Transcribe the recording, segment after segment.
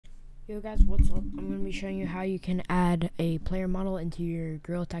Yo guys, what's up? I'm going to be showing you how you can add a player model into your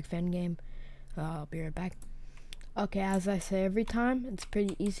Gorilla Tag fan game. I'll be right back. Okay, as I say every time, it's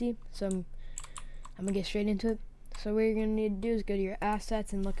pretty easy, so I'm going to get straight into it. So what you're going to need to do is go to your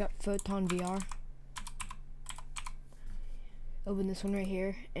assets and look up Photon VR. Open this one right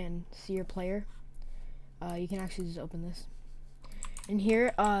here and see your player. You can actually just open this. And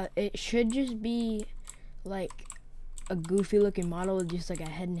here, it should just be like a goofy looking model with just like a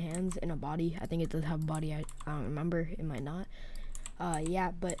head and hands and a body. I think it does have a body. I don't remember. It might not.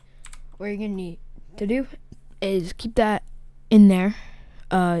 Yeah, but what you're gonna need to do is keep that in there.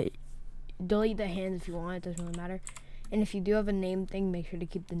 Delete the hands if you want. It doesn't really matter. And if you do have a name thing, make sure to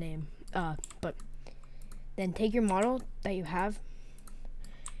keep the name. But then take your model that you have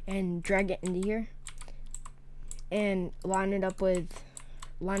and drag it into here and line it up with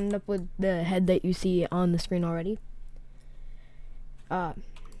the head that you see on the screen already.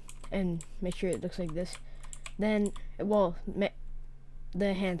 And make sure it looks like this. Then, well,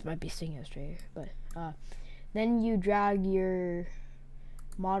 the hands might be sticking out straight, but then you drag your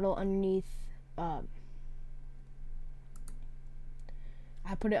model underneath. I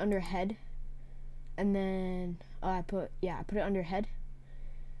put it under head, and then I put it under head.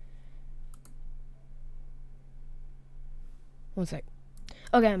 One sec.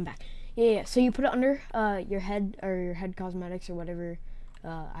 Okay, I'm back. Yeah. So you put it under your head or your head cosmetics or whatever.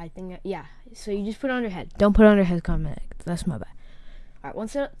 I think yeah. So you just put it under head. Don't put it under head cosmetics. That's my bad. All right.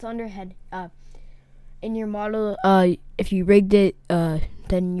 Once it's under head, in your model, if you rigged it,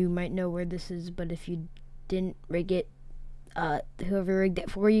 then you might know where this is. But if you didn't rig it, whoever rigged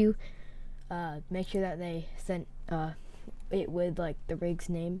it for you, make sure that they sent it with like the rig's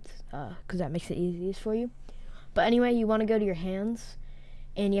names, because that makes it easiest for you. But anyway, you want to go to your hands.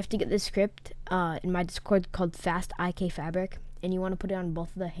 And you have to get this script in my Discord called Fast IK Fabric, and you want to put it on both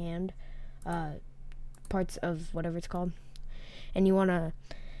of the hand parts of whatever it's called. And you want to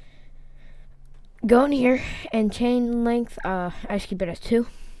go in here and chain length. I just keep it as 2.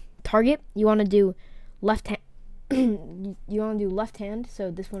 Target. You want to do left hand. You want to do left hand.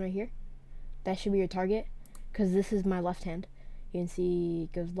 So this one right here, that should be your target, because this is my left hand. You can see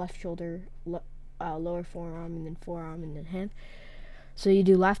it goes left shoulder, lower forearm, and then forearm, and then hand. So you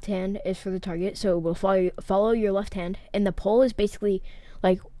do left hand is for the target, so it will follow your left hand, and the pole is basically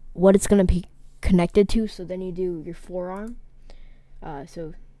like what it's gonna be connected to. So then you do your forearm,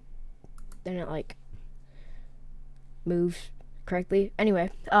 so then it like moves correctly. Anyway,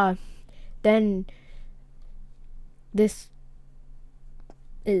 then this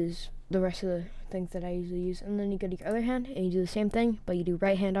is the rest of the things that I usually use, and then you go to your other hand and you do the same thing, but you do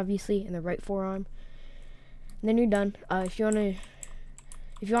right hand obviously and the right forearm, and then you're done.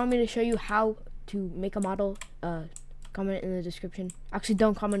 If you want me to show you how to make a model, comment in the description. Actually,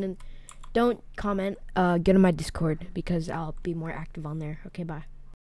 don't comment. Get on my Discord, because I'll be more active on there. Okay, bye.